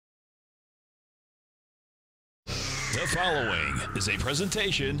The following is a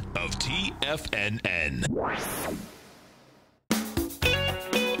presentation of TFNN.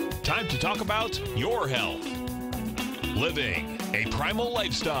 Time to talk about your health. Living a primal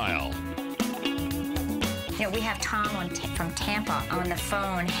lifestyle. You know, we have Tom from Tampa on the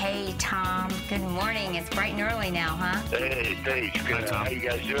phone. Hey, Tom. Good morning. It's bright and early now, huh? Hey, Paige. Good. How you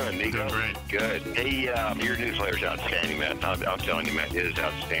guys doing, Nico? Doing great. Good. Hey, your newsletter's outstanding, man. I'm telling you, man, it is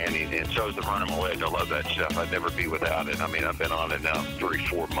outstanding. And so is the Primal Edge. I love that stuff. I'd never be without it. I mean, I've been on it now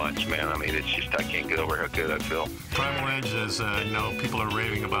 3-4 months, man. I mean, it's just, I can't get over how good I feel. Primal Edge is, people are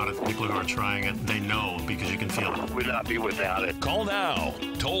raving about it. People who are trying it, they know because you can feel it. Would not be without it. Call now,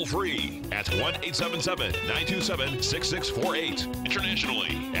 toll free at 1-877-927-6648.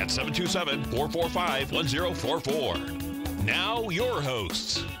 Internationally at 727-445-1044. Now your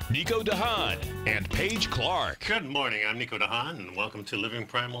hosts, Nico Haan and Paige Clarke. Good morning, I'm Nico Haan, and welcome to Living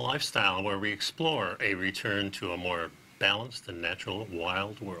Primal Lifestyle, where we explore a return to a more balanced and natural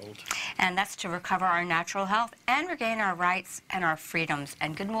wild world. And that's to recover our natural health and regain our rights and our freedoms.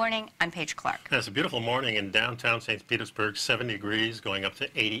 And good morning, I'm Paige Clarke. It's a beautiful morning in downtown St. Petersburg, 70 degrees, going up to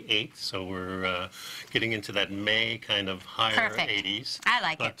 88. So we're getting into that May kind of higher Perfect. 80s. I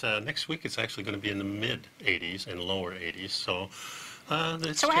like it. But next week it's actually going to be in the mid 80s and lower 80s. So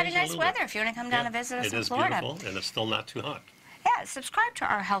we're having nice weather if you want to come down and visit us in Florida. It is beautiful, and it's still not too hot. Yeah, subscribe to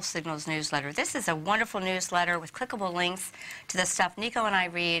our Health Signals newsletter. This is a wonderful newsletter with clickable links to the stuff Nico and I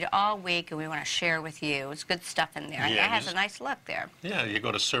read all week, and we want to share with you. It's good stuff in there. And Yeah, it has a nice look there. Yeah, you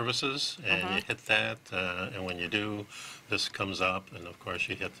go to services, and you hit that, and when you do, this comes up, and of course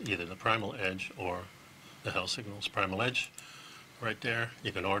you hit either the Primal Edge or the Health Signals Primal Edge. Right there,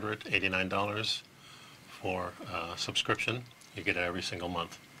 you can order it, $89 for subscription. You get it every single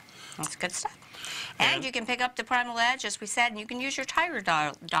month. That's good stuff. And you can pick up the Primal Edge, as we said, and you can use your Tiger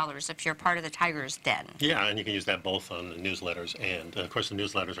dollars if you're part of the Tiger's Den. Yeah, and you can use that both on the newsletters, and of course the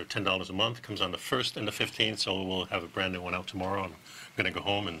newsletters are $10 a month. It comes on the 1st and the 15th, so we'll have a brand new one out tomorrow. I'm going to go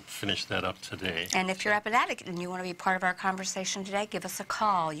home and finish that up today. And if you're epigenetic and you want to be part of our conversation today, give us a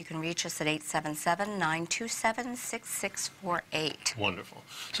call. You can reach us at 877-927-6648. Wonderful.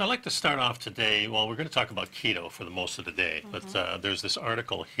 So I'd like to start off today, well, we're going to talk about keto for the most of the day, but there's this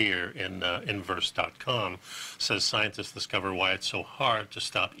article here in Inverse.com says scientists discover why it's so hard to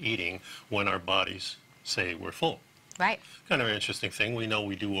stop eating when our bodies say we're full. Right. Kind of an interesting thing. We know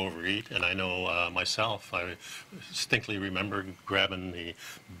we do overeat, and I know myself, I distinctly remember grabbing the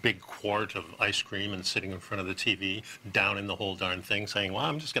big quart of ice cream and sitting in front of the TV, downing the whole darn thing, saying, well,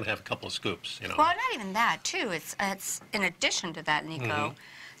 I'm just going to have a couple of scoops, you know. Well, not even that, too. It's in addition to that, Nico,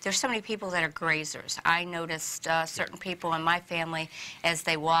 there's so many people that are grazers. I noticed certain people in my family, as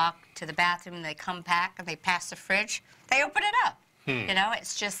they walk to the bathroom and they come back and they pass the fridge, they open it up. You know,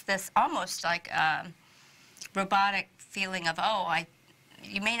 it's just this almost like robotic feeling of,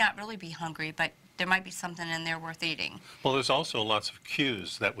 you may not really be hungry, but there might be something in there worth eating. Well, there's also lots of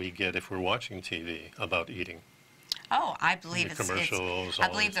cues that we get if we're watching TV about eating. Oh, I believe commercials, I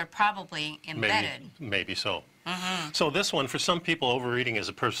believe they're probably embedded. Maybe so. So this one, for some people, overeating is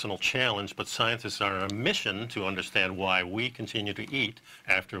a personal challenge, but scientists are on a mission to understand why we continue to eat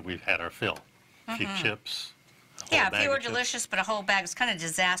after we've had our fill. A few chips. Yeah, if they were delicious, but a whole bag, it's kind of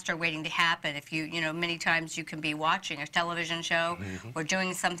disaster waiting to happen. If you know, many times you can be watching a television show or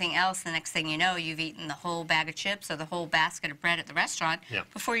doing something else, the next thing you know, you've eaten the whole bag of chips or the whole basket of bread at the restaurant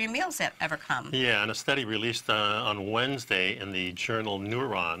before your meals ever come. Yeah, and a study released on Wednesday in the journal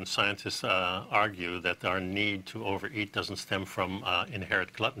Neuron, scientists argue that our need to overeat doesn't stem from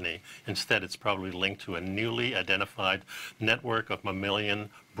inherent gluttony. Instead, it's probably linked to a newly identified network of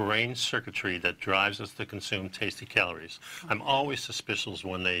mammalian brain circuitry that drives us to consume tasty calories. I'm always suspicious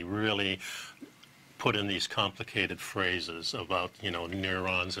when they really put in these complicated phrases about, you know,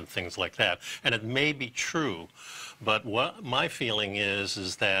 neurons and things like that. And it may be true, but what my feeling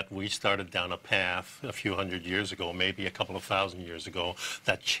is that we started down a path a few hundred years ago, maybe a couple of thousand years ago,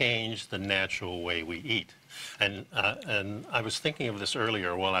 that changed the natural way we eat. And I was thinking of this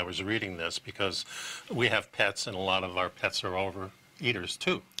earlier while I was reading this, because we have pets, and a lot of our pets are overeaters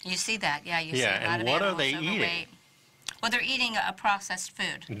too. You see that, yeah. You see a lot and of what are animals they overweight. eating? Well, they're eating a processed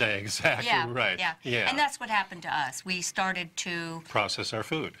food. Exactly right. Yeah. And that's what happened to us. We started to process our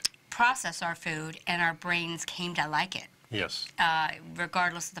food, and our brains came to like it. Yes.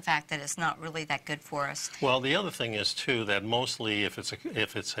 Regardless of the fact that it's not really that good for us. Well, the other thing is too that mostly if it's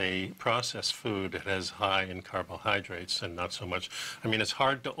a processed food, it has high in carbohydrates and not so much. I mean, it's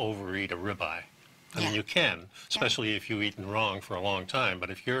hard to overeat a ribeye. I mean, you can, especially if you've eaten wrong for a long time. But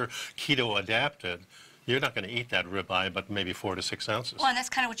if you're keto adapted, you're not going to eat that ribeye, but maybe 4 to 6 ounces. Well, and that's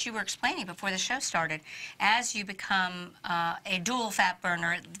kind of what you were explaining before the show started. As you become a dual fat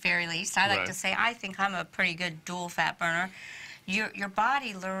burner, at the very least, I like to say I think I'm a pretty good dual fat burner. Your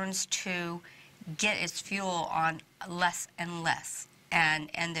body learns to get its fuel on less and less. And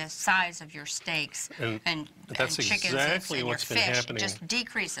the size of your steaks and that's chickens exactly and what's your been fish happening. just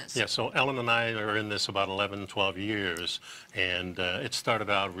decreases. Yeah, so Ellen and I are in this about 11, 12 years, and it started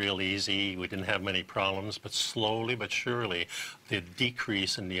out real easy. We didn't have many problems, but slowly but surely, the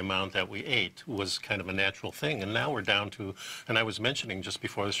decrease in the amount that we ate was kind of a natural thing. And now we're down to, and I was mentioning just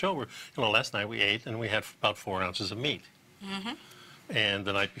before the show, last night we ate and we had about 4 ounces of meat. Mm-hmm. And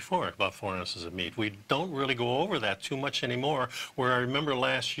the night before, about 4 ounces of meat. We don't really go over that too much anymore, where I remember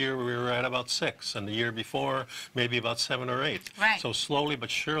last year we were at about 6, and the year before, maybe about 7 or 8. Right. So slowly but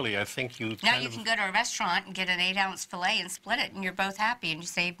surely, I think you Now you can go to a restaurant and get an 8-ounce filet and split it, and you're both happy, and you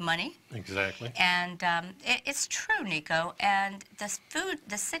save money. Exactly. And it's true, Nico, and this food,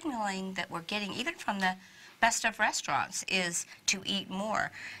 the signaling that we're getting, even from the best of restaurants, is to eat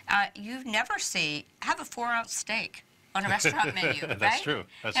more. You never have a 4-ounce steak on a restaurant menu, right? That's true.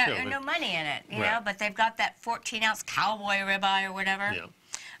 That's true. There's no money in it, you know, but they've got that 14-ounce cowboy ribeye or whatever. Yeah.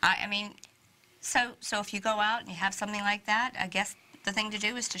 I mean, so if you go out and you have something like that, I guess the thing to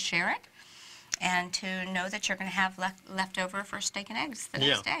do is to share it and to know that you're going to have left over for steak and eggs the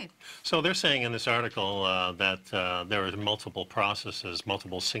next day. So they're saying in this article that there are multiple processes,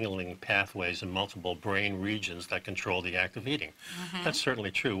 multiple signaling pathways, and multiple brain regions that control the act of eating. Mm-hmm. That's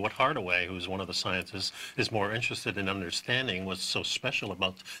certainly true. What Hardaway, who's one of the scientists, is more interested in understanding what's so special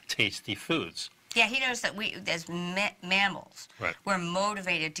about tasty foods. Yeah, he knows that we, as mammals, we're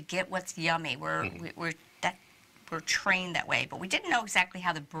motivated to get what's yummy. We're trained that way, but we didn't know exactly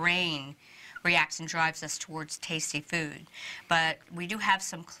how the brain reacts and drives us towards tasty food. But we do have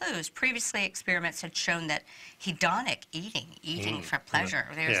some clues. Previously, experiments had shown that hedonic eating for pleasure,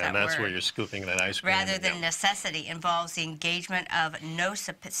 there's that and that's word, where you're scooping that ice cream. rather than necessity, involves the engagement of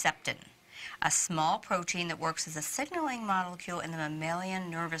nociceptin, a small protein that works as a signaling molecule in the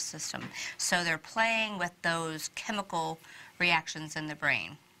mammalian nervous system. So they're playing with those chemical reactions in the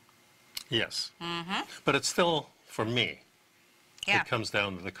brain. Yes. Mm-hmm. But it's still, for me, it comes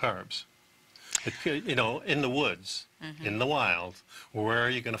down to the carbs. You know, in the woods, in the wild, where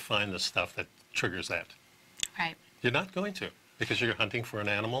are you going to find the stuff that triggers that? Right. You're not going to, because you're hunting for an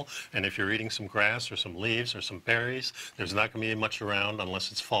animal, and if you're eating some grass or some leaves or some berries, there's not going to be much around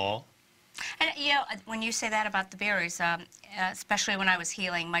unless it's fall. And, you know, when you say that about the berries, especially when I was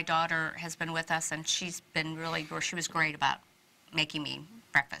healing, my daughter has been with us, and she's been she was great about making me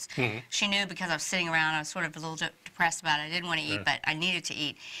breakfast. Mm-hmm. She knew because I was sitting around, I was sort of a little depressed about it. I didn't want to eat, but I needed to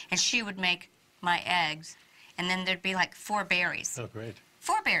eat. And she would make my eggs, and then there'd be like 4 berries. Oh, great.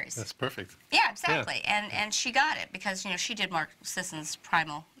 4 berries. That's perfect. Yeah, exactly. Yeah. And she got it because, you know, she did Mark Sisson's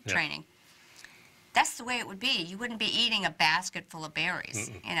Primal training. That's the way it would be. You wouldn't be eating a basket full of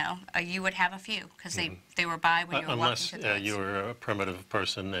berries, you know. You would have a few because they were by when you were walking to the woods. Unless you were a primitive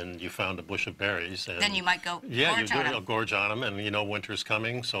person and you found a bush of berries. And then you might go gorge on them, and you know winter's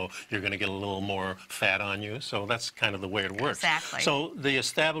coming, so you're going to get a little more fat on you. So that's kind of the way it works. Exactly. So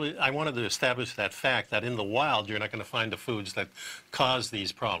I wanted to establish that fact that in the wild you're not going to find the foods that cause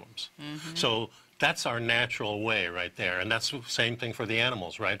these problems. Mm-hmm. So that's our natural way right there. And that's the same thing for the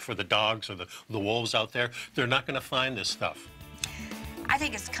animals, right? For the dogs or the wolves out there, they're not going to find this stuff. I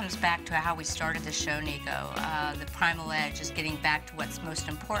think it comes back to how we started the show, Nico. The primal edge is getting back to what's most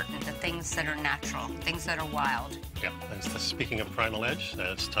important, the things that are natural, things that are wild. Yeah, and speaking of primal edge,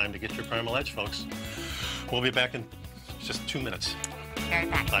 it's time to get your primal edge, folks. We'll be back in just 2 minutes. Be right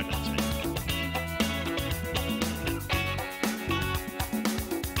back. 5 minutes, maybe.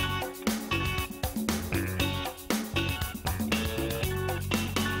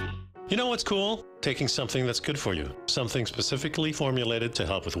 You know what's cool? Taking something that's good for you. Something specifically formulated to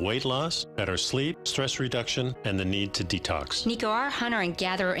help with weight loss, better sleep, stress reduction, and the need to detox. Nico, our hunter and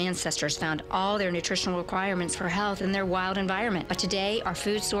gatherer ancestors found all their nutritional requirements for health in their wild environment. But today, our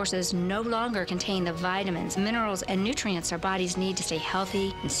food sources no longer contain the vitamins, minerals, and nutrients our bodies need to stay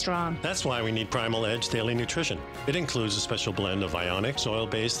healthy and strong. That's why we need Primal Edge Daily Nutrition. It includes a special blend of ionic,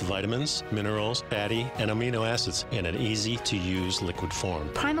 soil-based vitamins, minerals, fatty, and amino acids in an easy-to-use liquid form.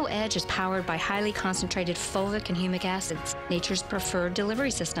 Primal Edge is powered by highly concentrated fulvic and humic acids, nature's preferred delivery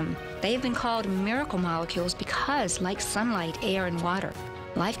system. They have been called miracle molecules because, like sunlight, air, and water,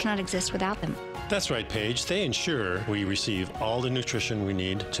 life cannot exist without them. That's right, Paige. They ensure we receive all the nutrition we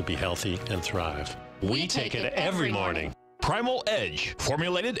need to be healthy and thrive. We take it every morning. Primal Edge,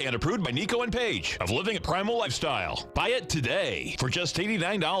 formulated and approved by Nico and Paige of Living a Primal Lifestyle. Buy it today for just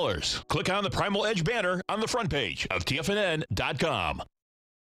 $89. Click on the Primal Edge banner on the front page of TFNN.com.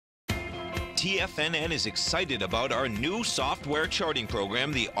 TFNN is excited about our new software charting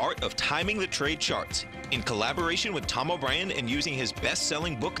program, The Art of Timing the Trade Charts. In collaboration with Tom O'Brien and using his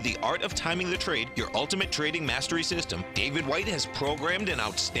best-selling book, The Art of Timing the Trade, Your Ultimate Trading Mastery System, David White has programmed an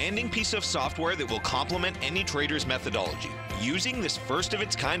outstanding piece of software that will complement any trader's methodology. Using this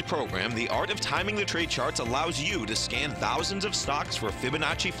first-of-its-kind program, The Art of Timing the Trade Charts allows you to scan thousands of stocks for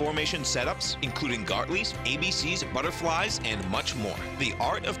Fibonacci formation setups, including Gartley's, ABC's, butterflies, and much more. The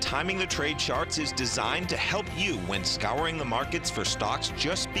Art of Timing the Trade Charts is designed to help you when scouring the markets for stocks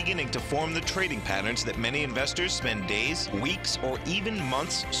just beginning to form the trading patterns that many investors spend days, weeks, or even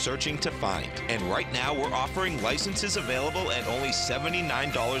months searching to find. And right now, we're offering licenses available at only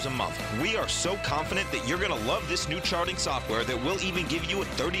 $79 a month. We are so confident that you're going to love this new charting software that will even give you a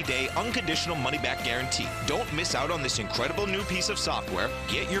 30-day unconditional money-back guarantee. Don't miss out on this incredible new piece of software.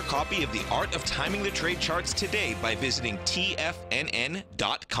 Get your copy of The Art of Timing the Trade Charts today by visiting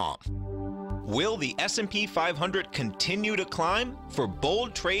TFNN.com. Will the S&P 500 continue to climb? For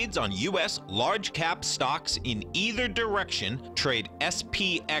bold trades on U.S. large-cap stocks in either direction, trade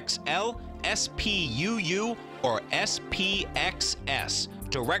SPXL, SPUU, or SPXS.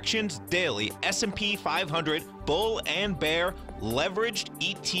 Directions Daily S&P 500 Bull and Bear Leveraged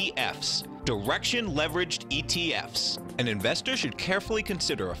ETFs. Direction Leveraged ETFs. An investor should carefully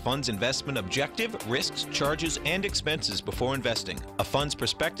consider a fund's investment objective, risks, charges, and expenses before investing. A fund's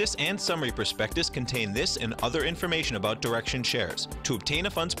prospectus and summary prospectus contain this and other information about Direction shares. To obtain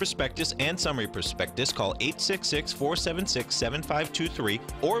a fund's prospectus and summary prospectus, call 866-476-7523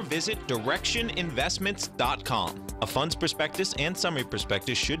 or visit directioninvestments.com. A fund's prospectus and summary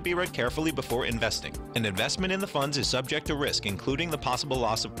prospectus should be read carefully before investing. An investment in the funds is subject to risk, including the possible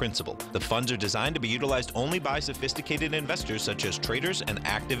loss of principal. The funds are designed to be utilized only by sophisticated investors such as traders and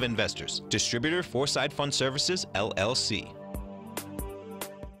active investors. Distributor Foreside Fund Services, LLC.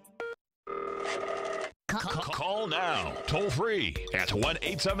 Call now, toll free at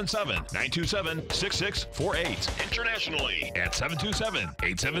 1-877-927-6648. Internationally at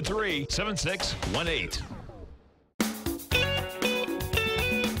 727-873-7618.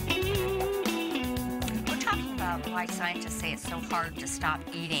 Why scientists say it's so hard to stop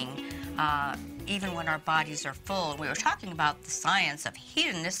eating even when our bodies are full. We were talking about the science of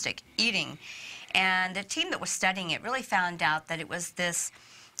hedonistic eating, and the team that was studying it really found out that it was this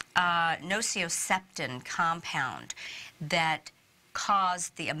nociceptin compound that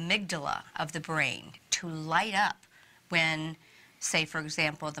caused the amygdala of the brain to light up when, say, for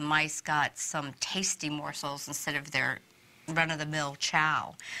example, the mice got some tasty morsels instead of their run-of-the-mill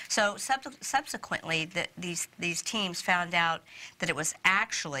chow. So subsequently, these teams found out that it was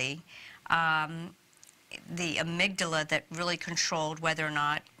actually the amygdala that really controlled whether or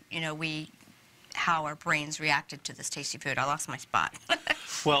not, how our brains reacted to this tasty food. I lost my spot.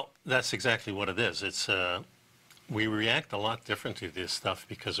 Well, that's exactly what it is. It's we react a lot differently to this stuff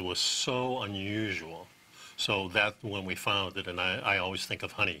because it was so unusual. So that when we found it, and I always think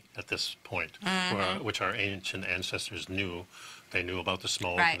of honey at this point, which our ancient ancestors knew. They knew about the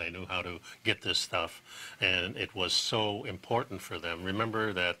smoke, right, and they knew how to get this stuff, and it was so important for them.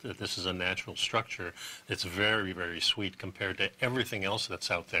 Remember that this is a natural structure. It's very, very sweet compared to everything else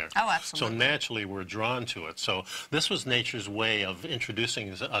that's out there. Oh, absolutely. So naturally, we're drawn to it. So this was nature's way of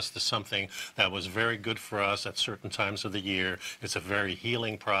introducing us to something that was very good for us at certain times of the year. It's a very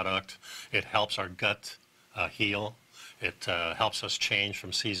healing product. It helps our gut heal. It helps us change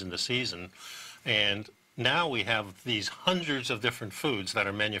from season to season. And now we have these hundreds of different foods that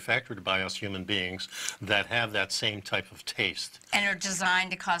are manufactured by us human beings that have that same type of taste. And are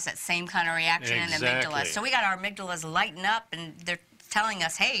designed to cause that same kind of reaction in the amygdala. So we got our amygdalas lighting up, and they're telling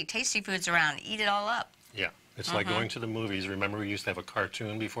us, hey, tasty food's around, eat it all up. Yeah, it's like going to the movies. Remember we used to have a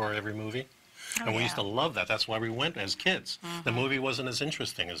cartoon before every movie? Oh, and we yeah. used to love that. That's why we went as kids. The movie wasn't as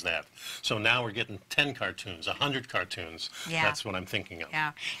interesting as that. So now we're getting 10 cartoons, 100 cartoons. Yeah. That's what I'm thinking of.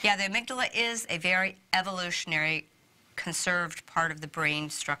 Yeah, yeah. The amygdala is a very evolutionary, conserved part of the brain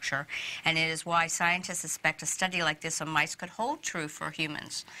structure, and it is why scientists suspect a study like this on mice could hold true for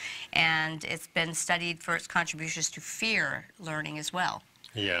humans. And it's been studied for its contributions to fear learning as well.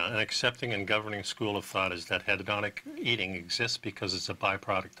 Yeah, an accepting and governing school of thought is that hedonic eating exists because it's a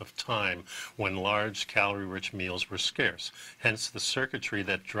byproduct of time when large calorie-rich meals were scarce, hence the circuitry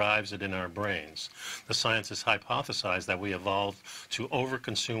that drives it in our brains. The scientists hypothesize that we evolved to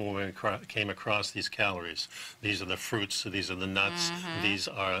overconsume when we came across these calories. These are the fruits, these are the nuts, these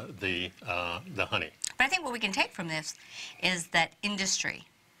are the honey. But I think what we can take from this is that industry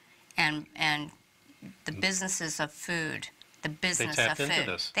and the businesses of food, the business of food.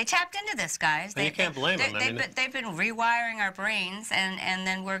 They tapped into this, guys. And you can't blame them. They've been rewiring our brains, and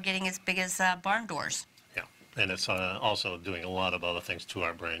then we're getting as big as barn doors. Yeah, and it's also doing a lot of other things to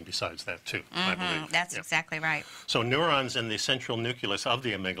our brain besides that, too, I believe. That's exactly right. So neurons in the central nucleus of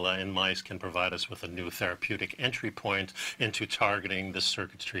the amygdala in mice can provide us with a new therapeutic entry point into targeting the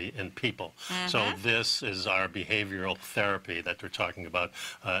circuitry in people. So this is our behavioral therapy that they're talking about.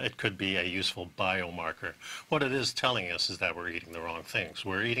 It could be a useful biomarker. What it is telling us is that we're eating the wrong things.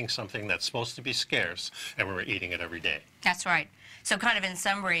 We're eating something that's supposed to be scarce, and we're eating it every day. That's right. So kind of in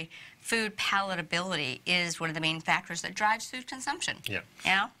summary, food palatability is one of the main factors that drives food consumption. Yeah.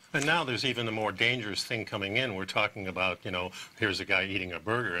 You know? And now there's even a more dangerous thing coming in. We're talking about, you know, here's a guy eating a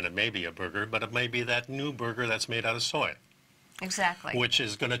burger, and it may be a burger, but it may be that new burger that's made out of soy. Exactly. Which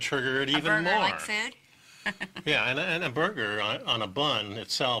is going to trigger it even more. A burger like food? Yeah, and a burger on a bun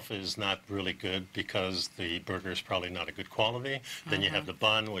itself is not really good because the burger is probably not a good quality. Then you have the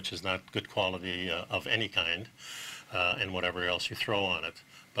bun, which is not good quality of any kind, and whatever else you throw on it.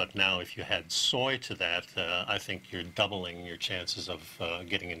 But now if you had soy to that, I think you're doubling your chances of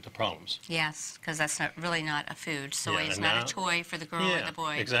getting into problems. Yes, because that's really not a food. Soy is now, not a toy for the girl or the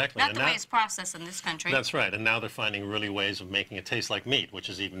boy. Exactly. Not the way it's processed in this country. That's right. And now they're finding really ways of making it taste like meat, which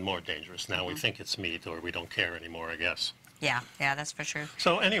is even more dangerous. Now we think it's meat, or we don't care anymore, I guess. Yeah, that's for sure.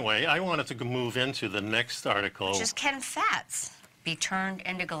 So anyway, I wanted to move into the next article. Which is, can fats be turned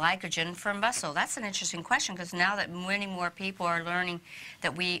into glycogen for muscle? That's an interesting question, because now that many more people are learning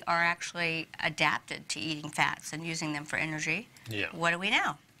that we are actually adapted to eating fats and using them for energy, what do we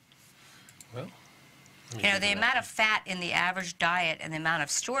know? Well, you know, the amount of fat in the average diet and the amount of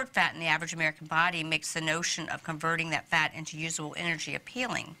stored fat in the average American body makes the notion of converting that fat into usable energy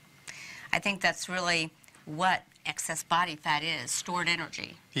appealing. I think that's really what excess body fat is, stored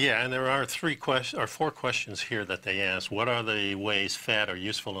energy. Yeah, and there are 4 questions here that they ask. What are the ways fat are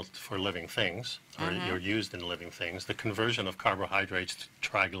useful for living things, or used in living things? The conversion of carbohydrates to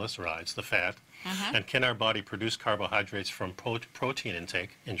triglycerides, the fat. And can our body produce carbohydrates from protein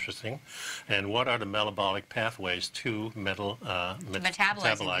intake? Interesting. And what are the metabolic pathways to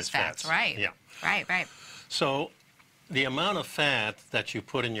metabolize these fats? Right. Yeah. Right. So the amount of fat that you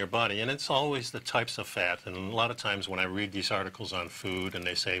put in your body, and it's always the types of fat, and a lot of times when I read these articles on food and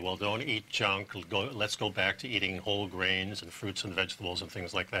they say, well, don't eat junk, let's go back to eating whole grains and fruits and vegetables and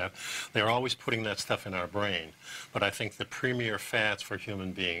things like that, they're always putting that stuff in our brain. But I think the premier fats for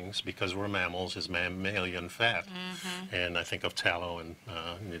human beings, because we're mammals, is mammalian fat. And I think of tallow and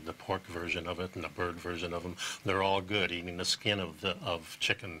the pork version of it and the bird version of them. They're all good, eating the skin of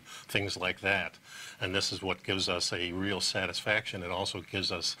chicken, things like that. And this is what gives us a real satisfaction. It also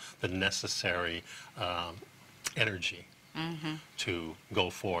gives us the necessary energy to go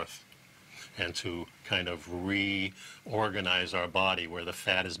forth and to kind of reorganize our body where the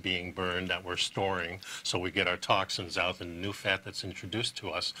fat is being burned that we're storing, so we get our toxins out, and the new fat that's introduced to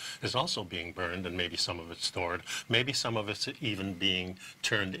us is also being burned, and maybe some of it's stored. Maybe some of it's even being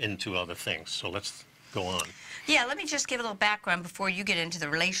turned into other things. So let's go on. Yeah, let me just give a little background before you get into the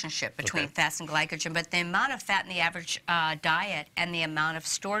relationship between fats and glycogen. But the amount of fat in the average diet and the amount of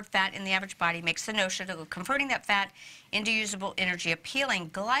stored fat in the average body makes the notion of converting that fat into usable energy appealing.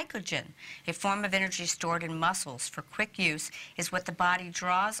 Glycogen, a form of energy stored in muscles for quick use, is what the body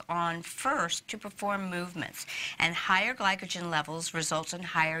draws on first to perform movements. And higher glycogen levels result in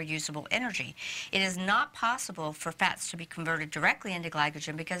higher usable energy. It is not possible for fats to be converted directly into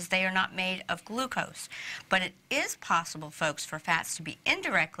glycogen because they are not made of glucose. But it is possible, folks, for fats to be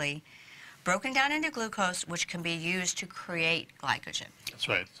indirectly broken down into glucose, which can be used to create glycogen. That's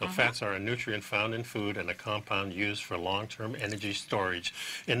right. So fats are a nutrient found in food and a compound used for long-term energy storage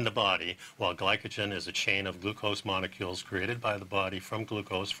in the body, while glycogen is a chain of glucose molecules created by the body from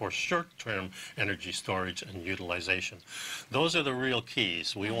glucose for short-term energy storage and utilization. Those are the real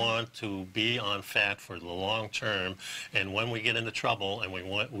keys. We want to be on fat for the long term, and when we get into trouble and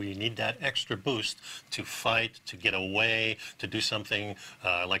we need that extra boost to fight, to get away, to do something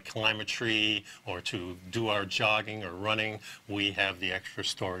like climb a tree or to do our jogging or running, we have the extra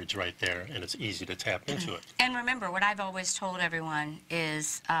storage right there, and it's easy to tap into it. And remember, what I've always told everyone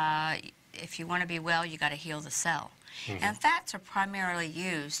is if you want to be well, you got to heal the cell. And fats are primarily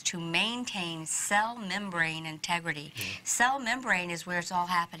used to maintain cell membrane integrity. Cell membrane is where it's all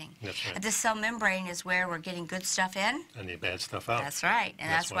happening. That's right. The cell membrane is where we're getting good stuff in. And the bad stuff out. That's right. And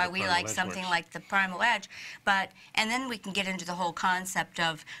that's why the we Primal like Edge something works. like the Primal Edge. And then we can get into the whole concept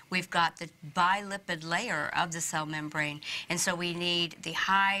of we've got the bilipid layer of the cell membrane. And so we need the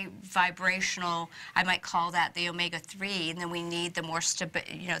high vibrational, I might call that the omega-3, and then we need the more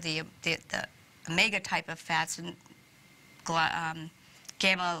the omega type of fats and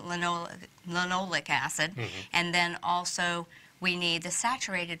gamma linoleic acid, and then also we need the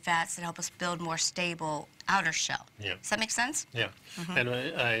saturated fats that help us build more stable outer shell. Yeah. Does that make sense? Yeah. And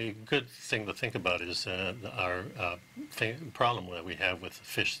a good thing to think about is our problem that we have with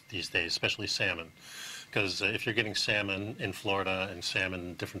fish these days, especially salmon. Because if you're getting salmon in Florida and salmon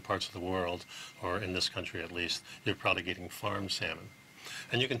in different parts of the world, or in this country at least, you're probably getting farm salmon.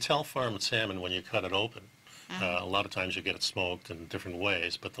 And you can tell farmed salmon when you cut it open. A lot of times you get it smoked in different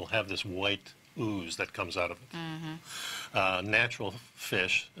ways, but they'll have this white ooze that comes out of it. Natural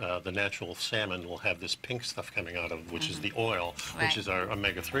fish, the natural salmon will have this pink stuff coming out of it, which is the oil, which is our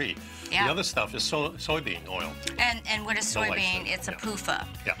omega-3. Yeah. The other stuff is soybean oil. And what is The white soybean? stuff, It's a yeah. PUFA.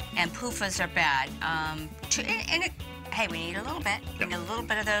 Yeah. And PUFAs are bad. Hey, we need a little bit. We need a little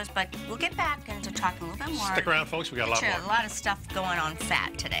bit of those, but we'll get back into talking a little bit more. Stick around, folks. We got a lot more. A lot of stuff going on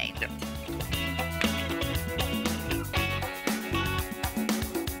fat today. Yeah.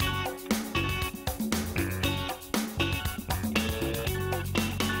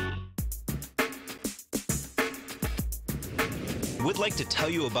 We'd like to tell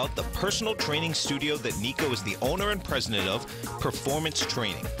you about the personal training studio that Nico is the owner and president of, Performance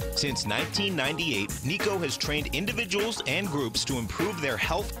Training. Since 1998, Nico has trained individuals and groups to improve their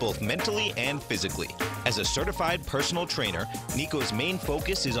health both mentally and physically. As a certified personal trainer, Nico's main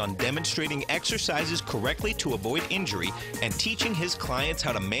focus is on demonstrating exercises correctly to avoid injury and teaching his clients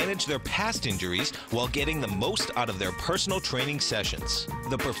how to manage their past injuries while getting the most out of their personal training sessions.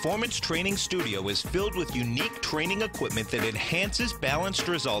 The Performance Training Studio is filled with unique training equipment that enhances balanced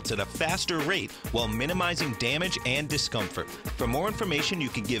results at a faster rate while minimizing damage and discomfort. For more information, you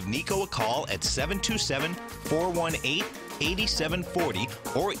can give Nico a call at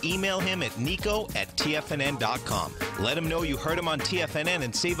 727-418-8740 or email him at nico@tfnn.com. Let him know you heard him on TFNN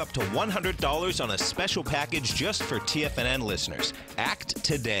and save up to $100 on a special package just for TFNN listeners. Act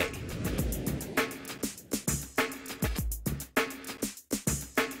today.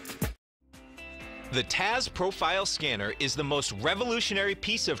 The Taz Profile Scanner is the most revolutionary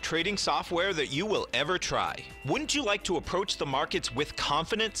piece of trading software that you will ever try. Wouldn't you like to approach the markets with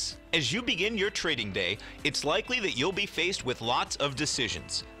confidence? As you begin your trading day, it's likely that you'll be faced with lots of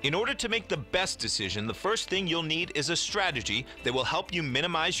decisions. In order to make the best decision, the first thing you'll need is a strategy that will help you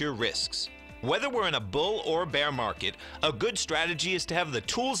minimize your risks. Whether we're in a bull or bear market, a good strategy is to have the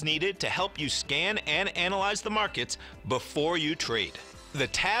tools needed to help you scan and analyze the markets before you trade. The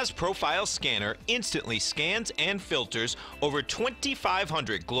Taz Profile Scanner instantly scans and filters over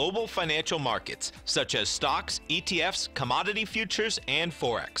 2,500 global financial markets, such as stocks, ETFs, commodity futures, and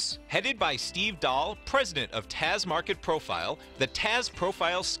Forex. Headed by Steve Dahl, president of Taz Market Profile, the Taz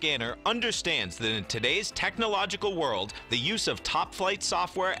Profile Scanner understands that in today's technological world, the use of top-flight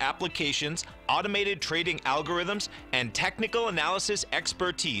software applications, automated trading algorithms, and technical analysis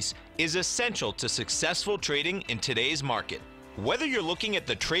expertise is essential to successful trading in today's market. Whether you're looking at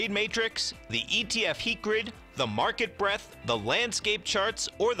the trade matrix, the ETF heat grid, the market breadth, the landscape charts,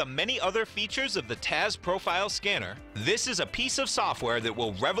 or the many other features of the Taz Profile Scanner, this is a piece of software that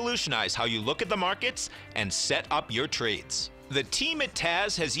will revolutionize how you look at the markets and set up your trades. The team at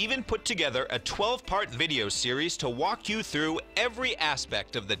Taz has even put together a 12-part video series to walk you through every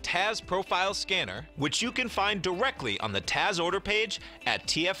aspect of the Taz Profile Scanner, which you can find directly on the Taz order page at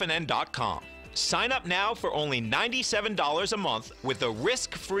TFNN.com. Sign up now for only $97 a month with a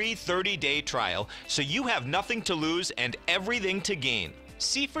risk-free 30-day trial, so you have nothing to lose and everything to gain.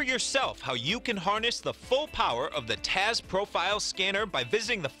 See for yourself how you can harness the full power of the Taz Profile Scanner by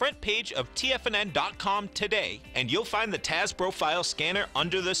visiting the front page of TFNN.com today, and you'll find the Taz Profile Scanner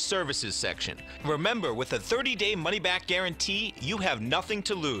under the Services section. Remember, with a 30-day money-back guarantee, you have nothing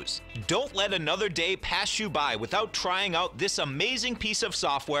to lose. Don't let another day pass you by without trying out this amazing piece of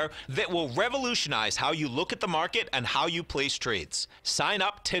software that will revolutionize how you look at the market and how you place trades. Sign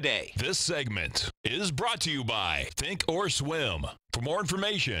up today. This segment is brought to you by Think or Swim. For more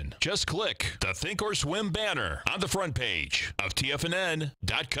information, just click the Think or Swim banner on the front page of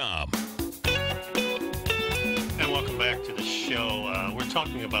TFNN.com. And And welcome back to the show. We're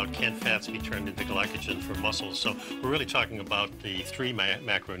talking about can fats be turned into glycogen for muscles. So we're really talking about the three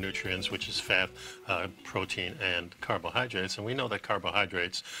macronutrients, which is fat, protein, and carbohydrates. And we know that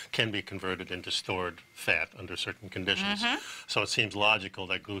carbohydrates can be converted into stored fat under certain conditions. So it seems logical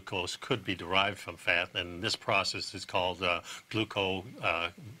that glucose could be derived from fat, and this process is called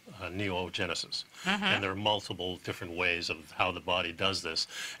gluconeogenesis. And there are multiple different ways of how the body does this.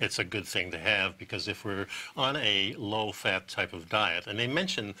 It's a good thing to have, because if we're on a low-fat type of diet, and they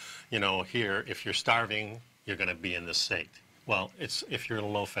mention, you know, here, if you're starving, you're going to be in this state. Well, it's if you're in a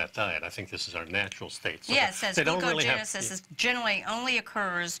low-fat diet. I think this is our natural state. So yeah, it says glucogenesis really generally only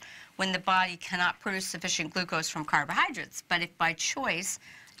occurs when the body cannot produce sufficient glucose from carbohydrates. But if by choice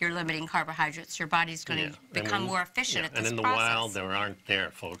you're limiting carbohydrates, your body's going to become more efficient at this process. And in the wild, there aren't there,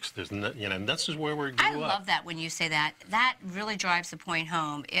 folks. There's no, you know, and this is where we grew up. I love that when you say that. That really drives the point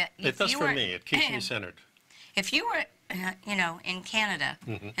home. It does for me. It keeps me centered. If you were, you know, in Canada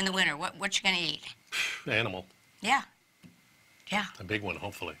in the winter, what you going to eat? Animal. Yeah. Yeah. A big one,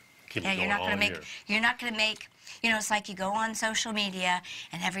 hopefully. Keep Yeah, it going you're not going to make, you know, it's like you go on social media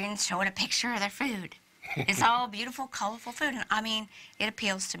and everyone's showing a picture of their food. It's all beautiful, colorful food. And I mean, it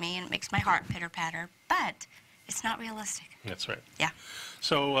appeals to me and it makes my heart pitter-patter, but it's not realistic. That's right. Yeah.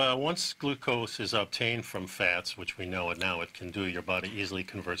 So once glucose is obtained from fats, which we know now it can do, your body easily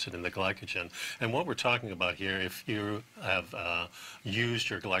converts it into glycogen. And what we're talking about here, if you have used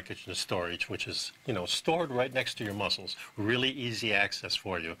your glycogen storage, which is, you know, stored right next to your muscles, really easy access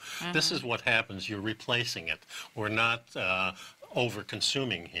for you, this is what happens. You're replacing it. We're not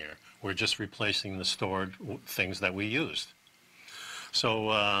over-consuming here. We're just replacing the stored things that we used.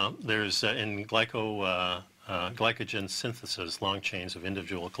 So there's in glycogen synthesis, long chains of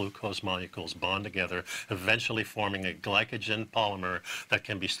individual glucose molecules bond together, eventually forming a glycogen polymer that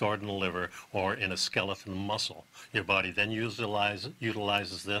can be stored in the liver or in a skeletal muscle. Your body then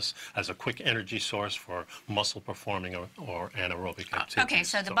utilizes this as a quick energy source for muscle performing or anaerobic activity. Okay,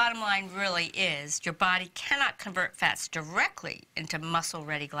 so the bottom line really is your body cannot convert fats directly into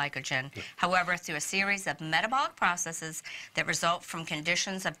muscle-ready glycogen. However, through a series of metabolic processes that result from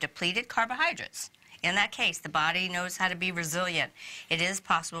conditions of depleted carbohydrates. In that case, the body knows how to be resilient. It is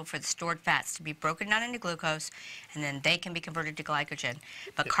possible for the stored fats to be broken down into glucose, and then they can be converted to glycogen.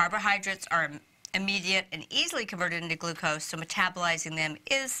 But carbohydrates are immediate and easily converted into glucose, so metabolizing them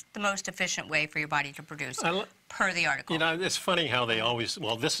is the most efficient way for your body to produce, per the article. You know, it's funny how they always,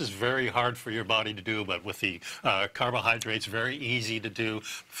 well, this is very hard for your body to do, but with the carbohydrates, very easy to do.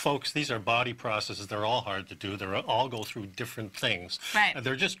 Folks, these are body processes. They're all hard to do. They all go through different things. Right.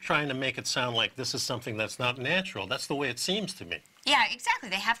 They're just trying to make it sound like this is something that's not natural. That's the way it seems to me. Yeah, exactly.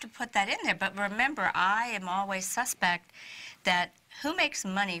 They have to put that in there. But remember, I am always suspect that who makes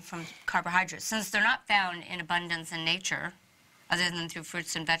money from carbohydrates, since they're not found in abundance in nature, other than through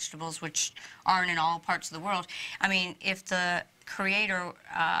fruits and vegetables, which aren't in all parts of the world. I mean, if the Creator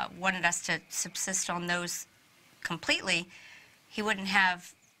wanted us to subsist on those completely, he wouldn't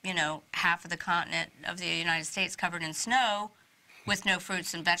have, you know, half of the continent of the United States covered in snow with no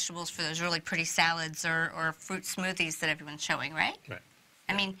fruits and vegetables for those really pretty salads or fruit smoothies that everyone's showing, right? Right.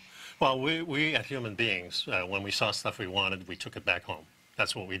 I mean... Well, we as human beings, when we saw stuff we wanted, we took it back home.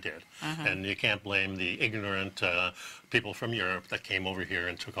 That's what we did. And you can't blame the ignorant people from Europe that came over here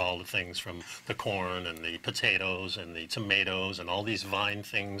and took all the things from the corn and the potatoes and the tomatoes and all these vine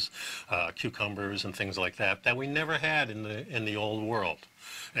things, cucumbers and things like that, that we never had in the old world.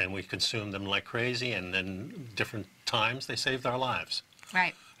 And we consumed them like crazy, and then different times they saved our lives.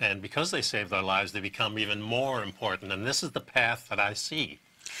 Right. And because they saved our lives, they become even more important. And this is the path that I see.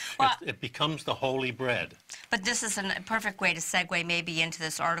 Well, it becomes the holy bread. But this is a perfect way to segue maybe into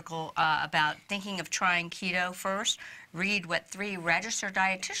this article about thinking of trying keto first. Read what 3 registered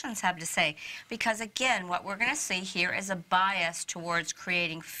dietitians have to say. Because again, what we're going to see here is a bias towards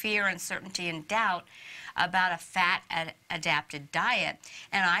creating fear, uncertainty, and doubt about a fat-adapted diet.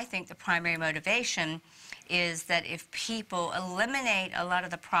 And I think the primary motivation is that if people eliminate a lot of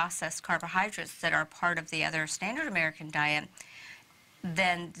the processed carbohydrates that are part of the other standard American diet,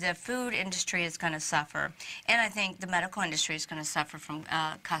 then the food industry is going to suffer. And I think the medical industry is going to suffer from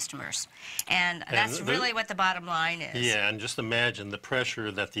customers. And that's really what the bottom line is. Yeah, and just imagine the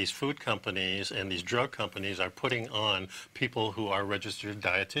pressure that these food companies and these drug companies are putting on people who are registered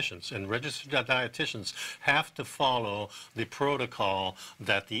dietitians. And registered dietitians have to follow the protocol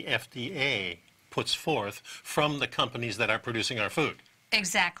that the FDA puts forth from the companies that are producing our food.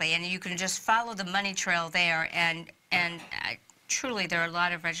 Exactly, and you can just follow the money trail there and truly, there are a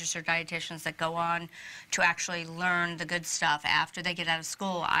lot of registered dietitians that go on to actually learn the good stuff after they get out of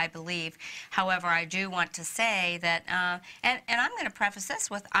school, I believe. However, I do want to say that, and I'm going to preface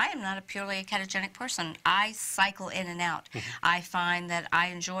this with, I am not a purely ketogenic person. I cycle in and out. I find that I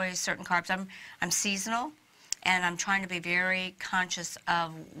enjoy certain carbs. I'm seasonal. And I'm trying to be very conscious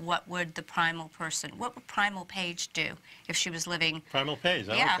of what would the Primal person, what would Primal Paige do if she was living? Primal Paige,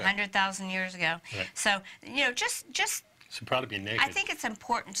 I yeah, like that. 100,000 years ago. Right. So, you know, just She'd probably be naked. I think it's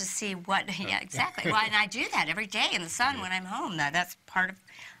important to see what, yeah, exactly. Well, and I do that every day in the sun when I'm home. That's part of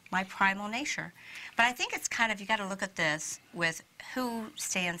my primal nature. But I think it's kind of, you got to look at this with who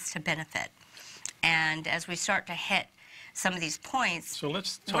stands to benefit. And as we start to hit some of these points, so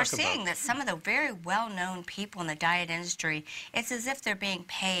let's talk we're seeing that some of the very well-known people in the diet industry, it's as if they're being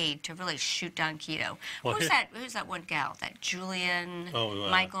paid to really shoot down keto. Well, who's that one gal, that Julian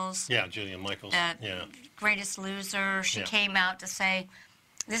Michaels? Yeah, Julian Michaels. The Greatest Loser. She came out to say,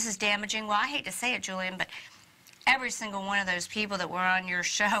 this is damaging. Well, I hate to say it, Julian, but every single one of those people that were on your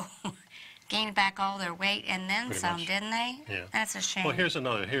show gained back all their weight and then Pretty some, much. didn't they? Yeah. That's a shame. Well, here's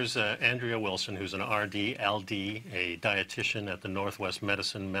another. Here's Andrea Wilson, who's an RD, LD, a dietitian at the Northwest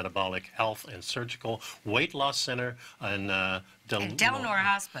Medicine Metabolic Health and Surgical Weight Loss Center in Delnor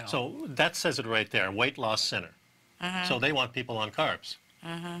Hospital. So that says it right there, Weight Loss Center. So they want people on carbs.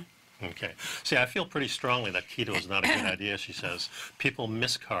 Okay. See, I feel pretty strongly that keto is not a good idea, she says. People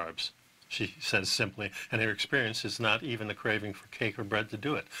miss carbs. She says simply, and their experience is not even a craving for cake or bread to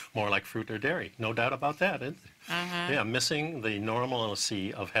do it, more like fruit or dairy. No doubt about that, isn't it? Yeah, missing the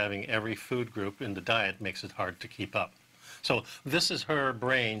normalcy of having every food group in the diet makes it hard to keep up. So this is her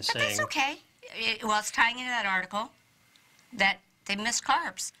brain But saying... that's okay. Well, it's tying into that article that they miss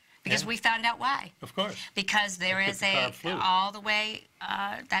carbs because we found out why. Of course. Because there is a, all the way,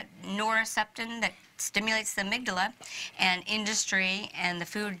 that noroceptin that stimulates the amygdala, and industry and the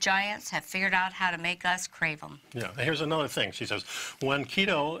food giants have figured out how to make us crave them. Yeah, here's another thing. She says, with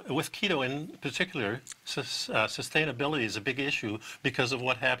keto in particular, sustainability is a big issue because of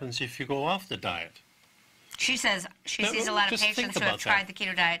what happens if you go off the diet. She says she sees a lot of patients who have tried the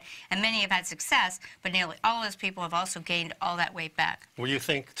keto diet, and many have had success, but nearly all of those people have also gained all that weight back. Well, you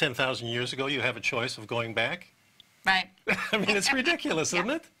think 10,000 years ago you have a choice of going back? Right. I mean, it's ridiculous, isn't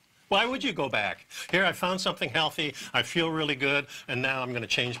it? Why would you go back? Here, I found something healthy, I feel really good, and now I'm going to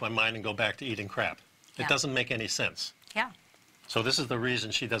change my mind and go back to eating crap. It doesn't make any sense. Yeah. So this is the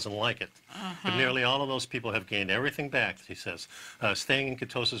reason she doesn't like it. But nearly all of those people have gained everything back, she says. Staying in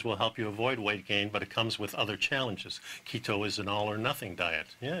ketosis will help you avoid weight gain, but it comes with other challenges. Keto is an all-or-nothing diet.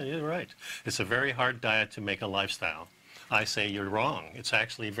 Yeah, you're right. It's a very hard diet to make a lifestyle. I say you're wrong. It's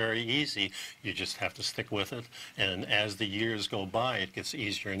actually very easy. You just have to stick with it. And as the years go by, it gets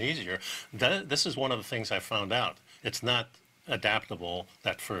easier and easier. This is one of the things I found out. It's not adaptable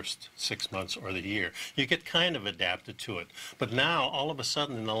that first 6 months or the year. You get kind of adapted to it. But now, all of a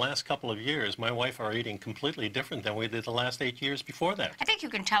sudden, in the last couple of years, my wife are eating completely different than we did the last 8 years before that. I think you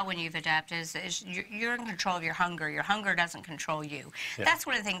can tell when you've adapted is you're in control of your hunger. Your hunger doesn't control you. Yeah. That's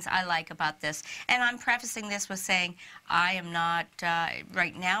one of the things I like about this. And I'm prefacing this with saying I am not,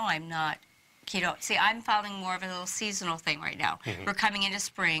 right now, I'm not keto. See, I'm following more of a little seasonal thing right now. We're coming into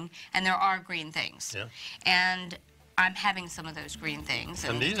spring, and there are green things. Yeah. And I'm having some of those green things.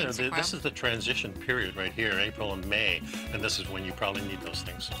 And these are this is the transition period right here, April and May, and this is when you probably need those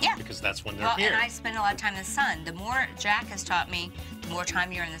things. Yeah. Because that's when they're here. And I spend a lot of time in the sun. The more Jack has taught me, the more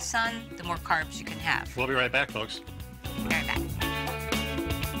time you're in the sun, the more carbs you can have. We'll be right back, folks. Be right back.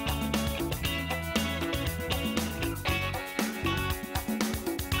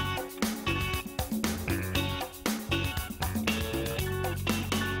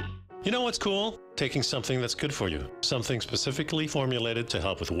 You know what's cool? Taking something that's good for you. Something specifically formulated to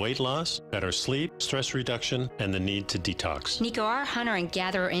help with weight loss, better sleep, stress reduction, and the need to detox. Nico, our hunter and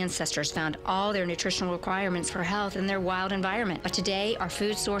gatherer ancestors found all their nutritional requirements for health in their wild environment. But today, our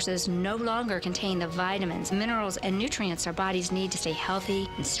food sources no longer contain the vitamins, minerals, and nutrients our bodies need to stay healthy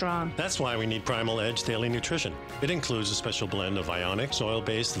and strong. That's why we need Primal Edge Daily Nutrition. It includes a special blend of ionic,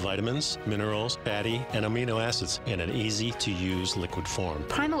 soil-based vitamins, minerals, fatty, and amino acids in an easy-to-use liquid form.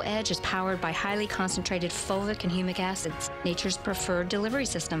 Primal Edge is powered by highly concentrated fulvic and humic acids, nature's preferred delivery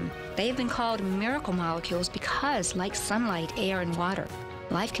system. They have been called miracle molecules because, like sunlight, air, and water,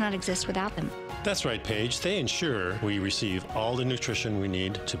 life cannot exist without them. That's right, Paige. They ensure we receive all the nutrition we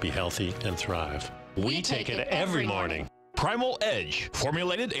need to be healthy and thrive. We take it every morning. Primal Edge,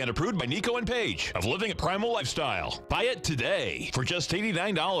 formulated and approved by Nico and Paige of Living a Primal Lifestyle. Buy it today for just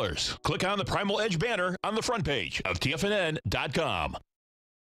 $89. Click on the Primal Edge banner on the front page of TFNN.com.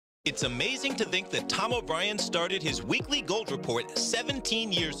 It's amazing to think that Tom O'Brien started his weekly gold report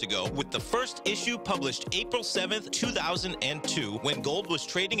 17 years ago, with the first issue published April 7th, 2002, when gold was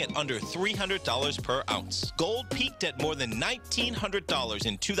trading at under $300 per ounce. Gold peaked at more than $1,900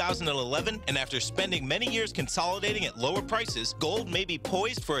 in 2011, and after spending many years consolidating at lower prices, gold may be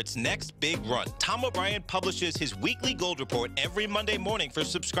poised for its next big run. Tom O'Brien publishes his weekly gold report every Monday morning for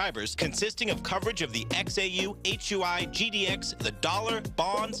subscribers, consisting of coverage of the XAU, HUI, GDX, the dollar,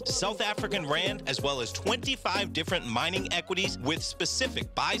 bonds, South African rand, as well as 25 different mining equities with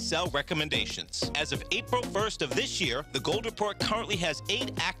specific buy-sell recommendations. As of April 1st of this year, the gold report currently has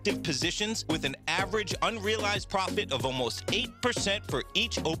 8 active positions with an average unrealized profit of almost 8% for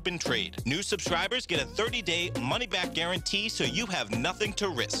each open trade. New subscribers get a 30-day money-back guarantee, so you have nothing to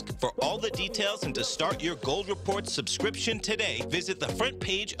risk. For all the details and to start your gold report subscription today, visit the front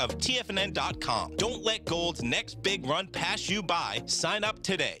page of TFNN.com. Don't let gold's next big run pass you by. Sign up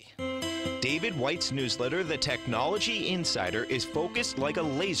today. David White's newsletter, The Technology Insider, is focused like a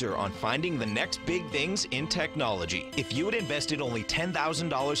laser on finding the next big things in technology. If you had invested only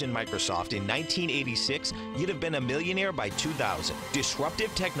 $10,000 in Microsoft in 1986, you'd have been a millionaire by 2000.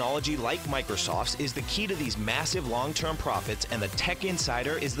 Disruptive technology like Microsoft's is the key to these massive long-term profits, and the Tech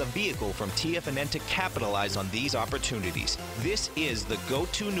Insider is the vehicle from TFNN to capitalize on these opportunities. This is the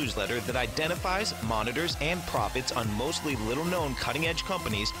go-to newsletter that identifies, monitors, and profits on mostly little-known cutting-edge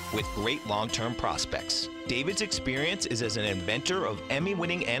companies with great long-term prospects. David's experience is as an inventor of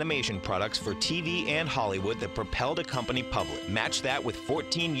Emmy-winning animation products for TV and Hollywood that propelled a company public. Match that with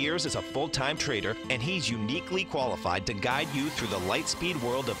 14 years as a full-time trader, and he's uniquely qualified to guide you through the light-speed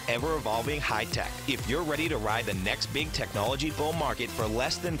world of ever-evolving high-tech. If you're ready to ride the next big technology bull market for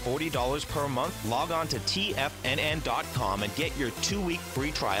less than $40 per month, log on to TFNN.com and get your 2-week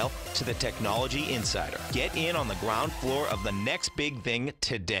free trial to the Technology Insider. Get in on the ground floor of the next big thing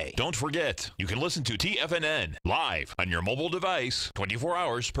today. Don't forget, you can listen to TFNN live on your mobile device 24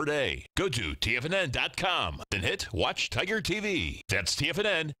 hours per day. Go to TFNN.com, then hit Watch Tiger TV. That's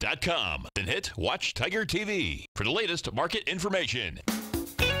TFNN.com, then hit Watch Tiger TV for the latest market information.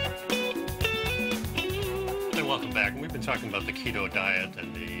 And welcome back. We've been talking about the keto diet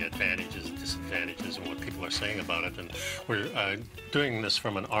and the advantages and disadvantages and what people are saying about it. And we're doing this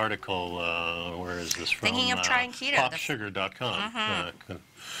from an article. Where is this from? Thinking of trying keto. Popsugar.com.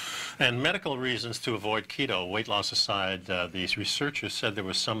 And medical reasons to avoid keto, weight loss aside, these researchers said there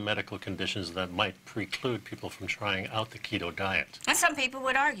were some medical conditions that might preclude people from trying out the keto diet. And some people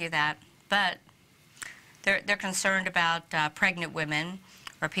would argue that, but they're concerned about pregnant women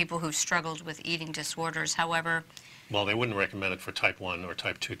or people who've struggled with eating disorders. However, well, they wouldn't recommend it for type 1 or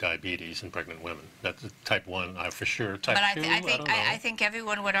type 2 diabetes in pregnant women. That's type 1 for sure. Type 2, I think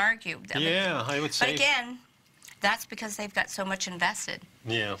everyone would argue. Yeah, I would say. But again, that's because they've got so much invested.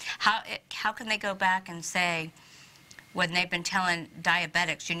 Yeah. How can they go back and say, when they've been telling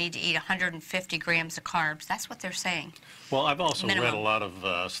diabetics you need to eat 150 grams of carbs? That's what they're saying. Well, I've also Minimum. read a lot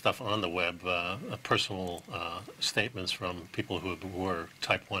of stuff on the web, personal statements from people who were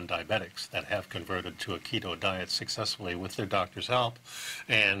type 1 diabetics that have converted to a keto diet successfully with their doctor's help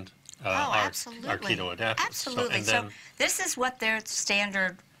and are keto adapted. Absolutely. So this is what their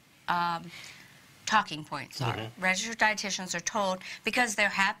standard talking points are. Registered dietitians are told, because there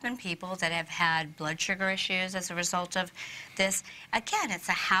have been people that have had blood sugar issues as a result of this. Again, it's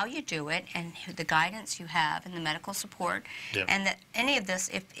how you do it and the guidance you have and the medical support. Yeah. And that any of this,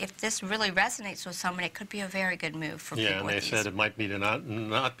 if this really resonates with someone, it could be a very good move for people. Yeah, and they said it might be to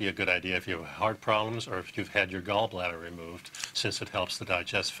not be a good idea if you have heart problems or if you've had your gallbladder removed, since it helps to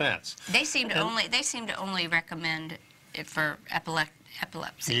digest fats. They seem to only recommend it for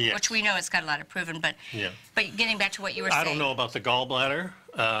epilepsy, yes. Which we know it's got a lot of proven, but getting back to what you were saying. I don't know about the gallbladder,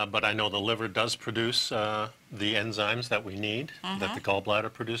 but I know the liver does produce the enzymes that we need, that the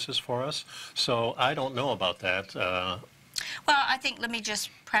gallbladder produces for us. So I don't know about that. Well, I think, let me just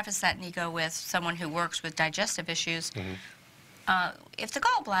preface that, Nico, with someone who works with digestive issues. If the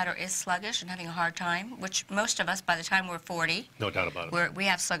gallbladder is sluggish and having a hard time, which most of us, by the time we're 40, no doubt about it, we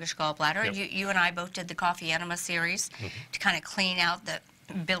have sluggish gallbladder. Yep. You and I both did the coffee enema series to kind of clean out the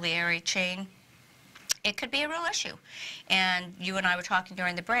biliary chain. It could be a real issue. And you and I were talking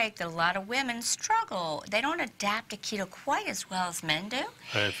during the break that a lot of women struggle. They don't adapt to keto quite as well as men do.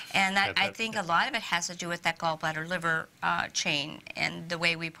 And I think a lot of it has to do with that gallbladder-liver chain and the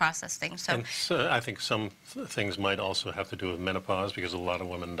way we process things. So I think some things might also have to do with menopause, because a lot of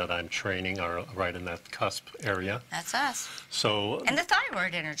women that I'm training are right in that cusp area. That's us. So, and the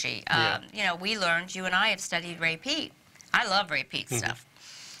thyroid energy. You know, we learned, you and I have studied Ray Peat. I love Ray Peat stuff.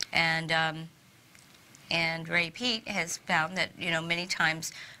 And Ray Peat has found that, you know, many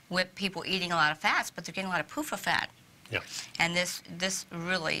times with people eating a lot of fats, but they're getting a lot of PUFA fat. Yeah. And this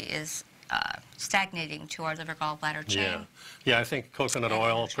really is stagnating to our liver gallbladder chain. Yeah. Yeah, I think coconut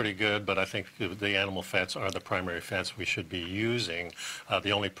oil pretty good, but I think the animal fats are the primary fats we should be using.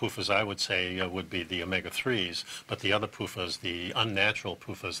 The only PUFAs I would say would be the omega-3s, but the other PUFAs, the unnatural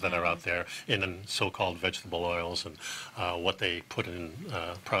PUFAs that are out there in so-called vegetable oils and what they put in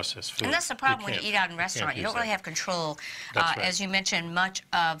processed food. And that's the problem when you eat out in a restaurant. You don't really have control. That's right. As you mentioned, much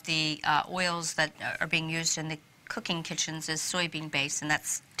of the oils that are being used in the cooking kitchens is soybean based, and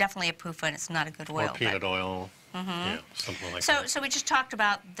that's definitely a PUFA, and it's not a good oil. Or peanut oil, yeah, something like so, that. So we just talked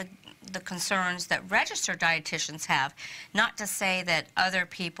about the concerns that registered dietitians have. Not to say that other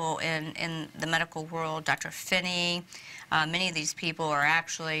people in the medical world, Dr. Finney, many of these people are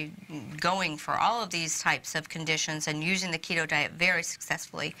actually going for all of these types of conditions and using the keto diet very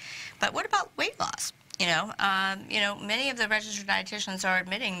successfully. But what about weight loss? You know, many of the registered dietitians are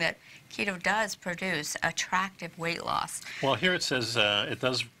admitting that keto does produce attractive weight loss. Well, here it says it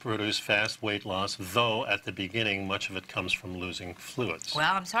does produce fast weight loss, though at the beginning much of it comes from losing fluids.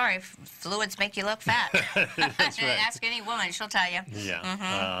 Well, I'm sorry, fluids make you look fat. That's right. Ask any woman, she'll tell you.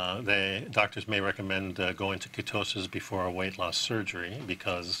 Yeah. Doctors may recommend going to ketosis before a weight loss surgery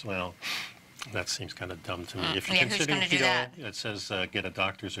because, well, that seems kind of dumb to me. If you're considering keto, it says get a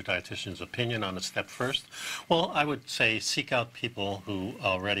doctor's or dietitian's opinion on the step first. Well, I would say seek out people who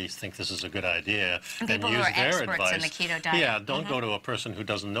already think this is a good idea and use their advice. In the keto diet. Yeah, don't go to a person who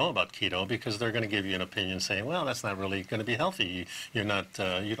doesn't know about keto because they're going to give you an opinion saying, well, that's not really going to be healthy. You're not,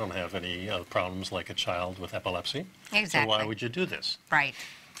 you don't have any problems like a child with epilepsy. Exactly. So why would you do this? Right.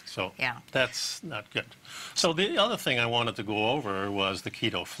 So yeah, that's not good. So the other thing I wanted to go over was the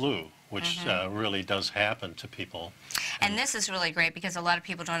keto flu, which really does happen to people. And this is really great because a lot of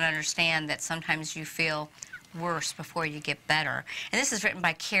people don't understand that sometimes you feel worse before you get better. And this is written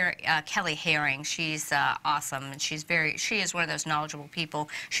by Kelly Herring. She's awesome, and she is one of those knowledgeable people.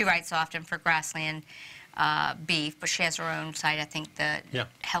 She writes often for Grassland Beef, but she has her own site, I think, the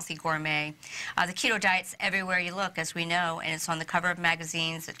Healthy Gourmet. The keto diet's everywhere you look, as we know, and it's on the cover of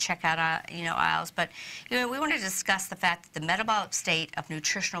magazines, the checkout aisles. But we want to discuss the fact that the metabolic state of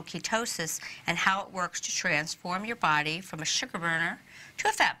nutritional ketosis and how it works to transform your body from a sugar burner to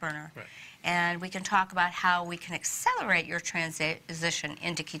a fat burner. Right. And we can talk about how we can accelerate your transition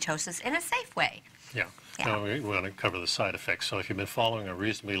into ketosis in a safe way. Yeah. Now we want to cover the side effects. So if you've been following a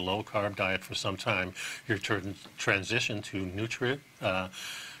reasonably low-carb diet for some time, your transition to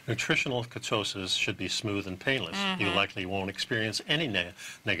nutritional ketosis should be smooth and painless. You likely won't experience any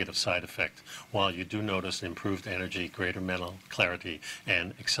negative side effect, while you do notice improved energy, greater mental clarity,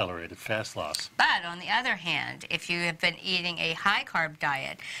 and accelerated fat loss. But on the other hand, if you have been eating a high-carb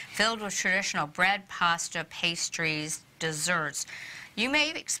diet filled with traditional bread, pasta, pastries, desserts, you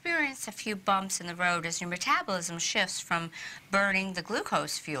may experience a few bumps in the road as your metabolism shifts from burning the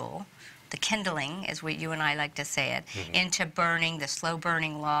glucose fuel, the kindling, as you and I like to say it, into burning the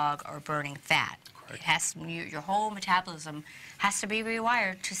slow-burning log or burning fat. It has your whole metabolism has to be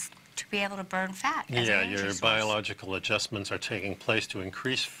rewired to be able to burn fat. Yeah, your biological adjustments are taking place to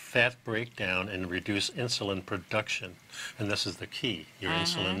increase fat breakdown and reduce insulin production. And this is the key. Your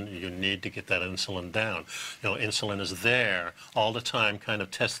insulin, you need to get that insulin down. You know, insulin is there all the time kind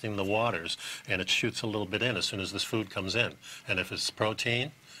of testing the waters, and it shoots a little bit in as soon as this food comes in. And if it's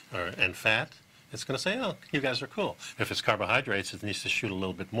protein and fat, it's going to say, oh, you guys are cool. If it's carbohydrates, it needs to shoot a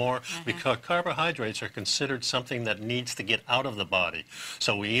little bit more because carbohydrates are considered something that needs to get out of the body.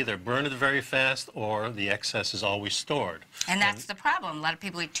 So we either burn it very fast or the excess is always stored. And that's the problem. A lot of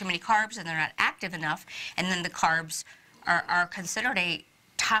people eat too many carbs and they're not active enough, and then the carbs are considered a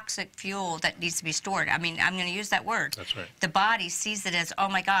toxic fuel that needs to be stored. I mean, I'm going to use that word. That's right. The body sees it as, oh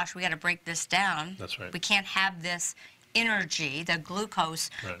my gosh, we got to break this down. That's right. We can't have this energy, the glucose,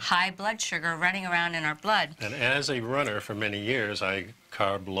 high blood sugar running around in our blood. And as a runner for many years, I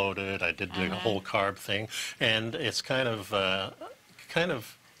carb loaded. I did the whole carb thing, and it's kind of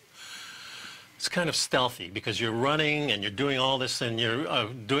stealthy because you're running and you're doing all this and you're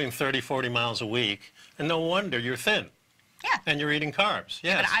doing 30, 40 miles a week, and no wonder you're thin. Yeah. And you're eating carbs.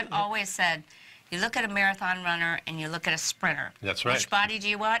 Yes. But I've always said, you look at a marathon runner and you look at a sprinter. That's right. Which body do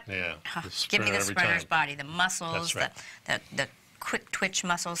you want? Yeah. Give me the sprinter's body, the muscles, the quick twitch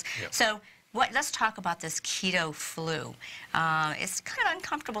muscles. Yep. So let's talk about this keto flu. It's kind of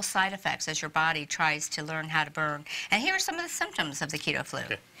uncomfortable side effects as your body tries to learn how to burn. And here are some of the symptoms of the keto flu.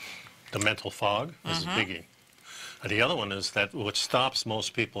 Okay. The mental fog is a biggie. The other one is that what stops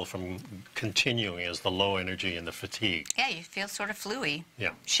most people from continuing is the low energy and the fatigue. Yeah, you feel sort of flu-y.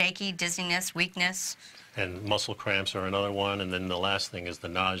 Yeah. Shaky, dizziness, weakness. and muscle cramps are another one, and then the last thing is the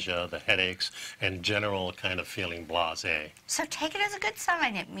nausea, the headaches, and general kind of feeling blasé. So take it as a good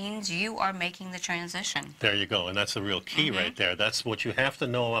sign. It means you are making the transition. There you go, and that's the real key right there. That's what you have to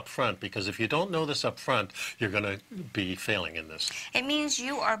know up front, because if you don't know this up front, you're going to be failing in this. It means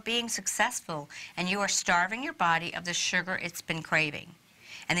you are being successful, and you are starving your body of the sugar it's been craving.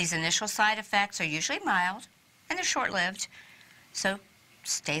 And these initial side effects are usually mild, and they're short-lived, so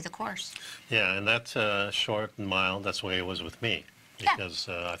stay the course. Yeah, and that's short and mild. That's the way it was with me, because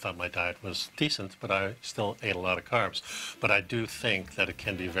I thought my diet was decent, but I still ate a lot of carbs. But I do think that it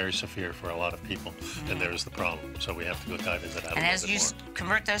can be very severe for a lot of people, and there's the problem. So we have to go dive into that and a as little you bit more.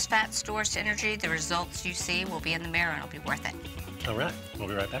 convert those fat stores to energy, the results you see will be in the mirror, and it'll be worth it. All right, we'll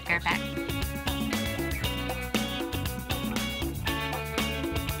be right back. Be right back.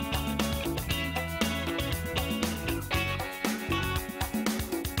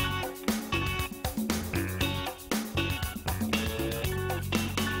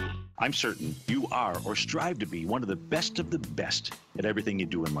 I'm certain you are or strive to be one of the best at everything you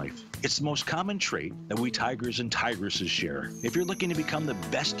do in life. It's the most common trait that we tigers and tigresses share. If you're looking to become the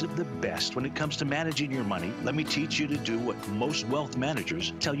best of the best when it comes to managing your money, let me teach you to do what most wealth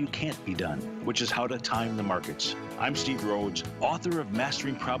managers tell you can't be done, which is how to time the markets. I'm Steve Rhodes, author of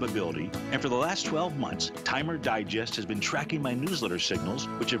Mastering Probability, and for the last 12 months, Timer Digest has been tracking my newsletter signals,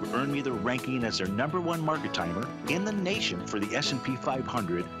 which have earned me the ranking as their #1 market timer in the nation for the S&P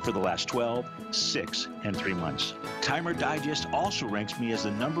 500 for the last 12, 6, and 3 months. Timer Digest also ranks me as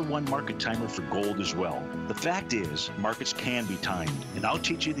the #1 market timer for gold as well. The fact is, markets can be timed, and I'll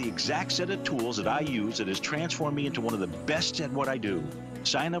teach you the exact set of tools that I use that has transformed me into one of the best at what I do.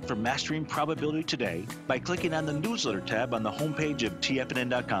 Sign up for Mastering Probability today by clicking on the newsletter tab on the homepage of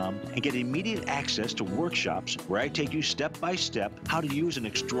TFNN.com and get immediate access to workshops where I take you step by step how to use an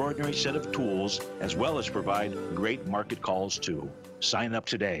extraordinary set of tools, as well as provide great market calls too. Sign up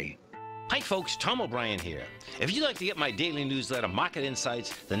today. Hi folks, Tom O'Brien here. If you'd like to get my daily newsletter, Market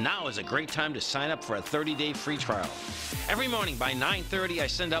Insights, then now is a great time to sign up for a 30-day free trial. Every morning by 9:30, I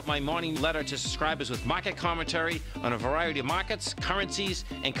send out my morning letter to subscribers with market commentary on a variety of markets, currencies,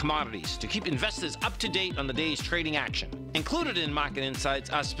 and commodities to keep investors up to date on the day's trading action. Included in Market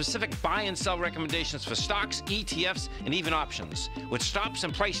Insights are specific buy and sell recommendations for stocks, ETFs, and even options, with stops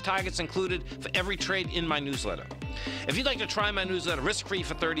and price targets included for every trade in my newsletter. If you'd like to try my newsletter risk-free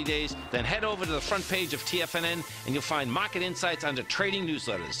for 30 days, then head over to the front page of TFNN and you'll find Market Insights under Trading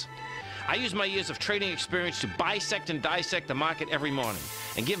Newsletters. I use my years of trading experience to bisect and dissect the market every morning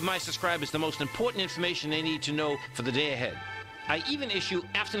and give my subscribers the most important information they need to know for the day ahead. I even issue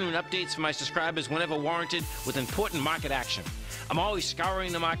afternoon updates for my subscribers whenever warranted with important market action. I'm always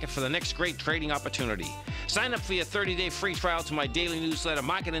scouring the market for the next great trading opportunity. Sign up for your 30-day free trial to my daily newsletter,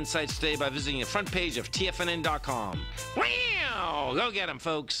 Market Insights, today by visiting the front page of TFNN.com. Wow! Go get 'em,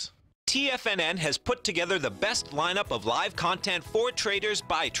 folks. TFNN has put together the best lineup of live content for traders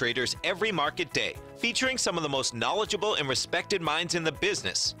by traders every market day, featuring some of the most knowledgeable and respected minds in the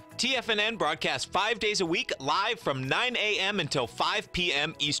business. TFNN broadcasts 5 days a week live from 9 a.m. until 5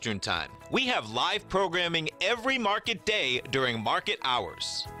 p.m. Eastern Time. We have live programming every market day during market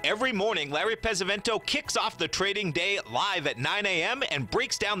hours. Every morning, Larry Pesavento kicks off the trading day live at 9 a.m. and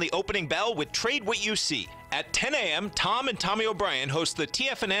breaks down the opening bell with Trade What You See. At 10 a.m., Tom and Tommy O'Brien host the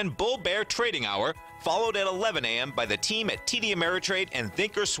TFNN Bull Bear Trading Hour, followed at 11 a.m. by the team at TD Ameritrade and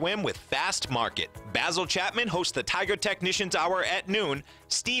Thinkorswim with Fast Market. Basil Chapman hosts the Tiger Technicians Hour at noon,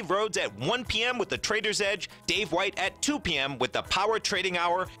 Steve Rhodes at 1 p.m. with the Trader's Edge, Dave White at 2 p.m. with the Power Trading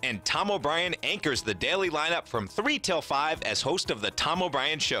Hour, and Tom O'Brien anchors the daily lineup from 3 till 5 as host of the Tom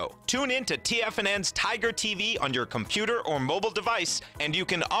O'Brien Show. Tune in to TFNN's Tiger TV on your computer or mobile device, and you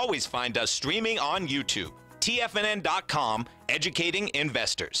can always find us streaming on YouTube. TFNN.com, educating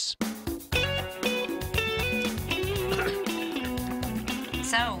investors.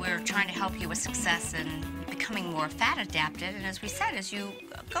 So we're trying to help you with success in becoming more fat adapted. And as we said, as you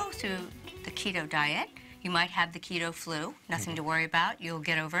go through the keto diet, you might have the keto flu, nothing to worry about, you'll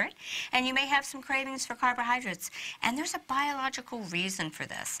get over it. And you may have some cravings for carbohydrates. And there's a biological reason for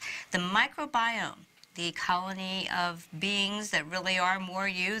this. The microbiome, the colony of beings that really are more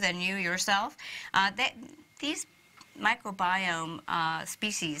you than you yourself, these microbiome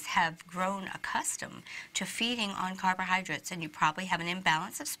species have grown accustomed to feeding on carbohydrates, and you probably have an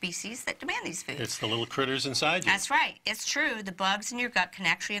imbalance of species that demand these foods. It's the little critters inside you. That's right. It's true. The bugs in your gut can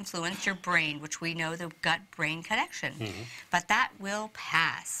actually influence your brain, which we know the gut-brain connection. But that will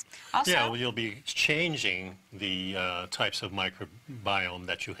pass. Also, yeah, well, you'll be changing the types of microbiome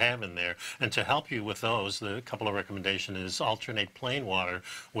that you have in there. And to help you with those, the couple of recommendations is alternate plain water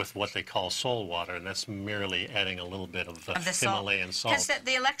with what they call soul water, and that's merely adding a little bit of the Himalayan salt. Because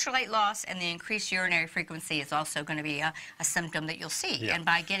the electrolyte loss and the increased urinary frequency is also going to be a symptom that you'll see. Yeah. And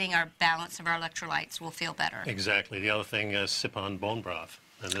by getting our balance of our electrolytes, we'll feel better. Exactly. The other thing is sip on bone broth.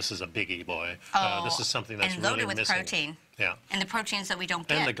 And this is a biggie, boy. This is something that's and loaded really with missing. protein. Yeah. And the proteins that we don't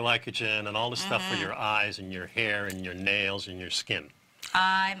get. And the glycogen and all the stuff for your eyes and your hair and your nails and your skin.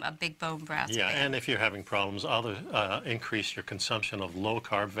 I'm a big bone broth Yeah, fan. and if you're having problems, increase your consumption of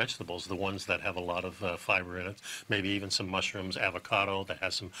low-carb vegetables, the ones that have a lot of fiber in it, maybe even some mushrooms, avocado that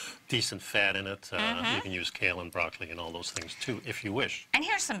has some decent fat in it. You can use kale and broccoli and all those things, too, if you wish. And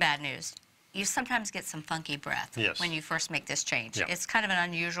here's some bad news. You sometimes get some funky breath when you first make this change. Yeah. It's kind of an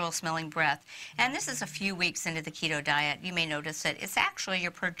unusual smelling breath. And this is a few weeks into the keto diet. You may notice that it's actually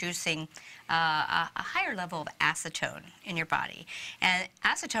you're producing a higher level of acetone in your body. And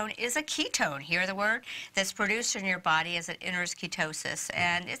acetone is a ketone, hear the word, that's produced in your body as it enters ketosis.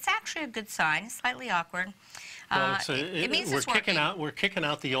 And it's actually a good sign. It's slightly awkward. Well, it means we're kicking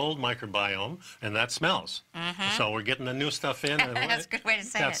out the old microbiome, and that smells. So we're getting the new stuff in. And That's a good way to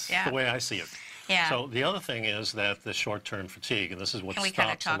say that's it. Yeah. the way I see it. Yeah. So the other thing is that the short-term fatigue, and this is what And we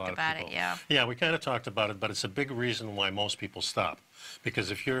stops kinda a lot talked of about it, people. yeah. Yeah, we kind of talked about it, but it's a big reason why most people stop.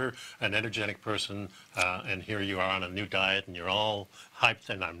 Because if you're an energetic person, and here you are on a new diet, and you're all hyped,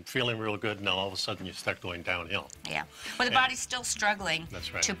 and I'm feeling real good, now all of a sudden you start going downhill. Yeah. Well, the body's still struggling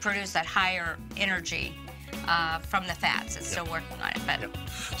to produce that higher energy from the fats. It's still working on it. But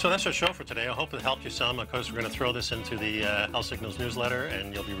So that's our show for today. I hope it helped you some. Of course, we're going to throw this into the Health Signals newsletter,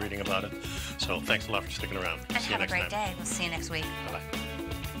 and you'll be reading about it. So thanks a lot for sticking around. And See you have a next great time. day. We'll see you next week.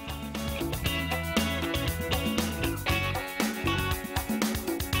 Bye-bye.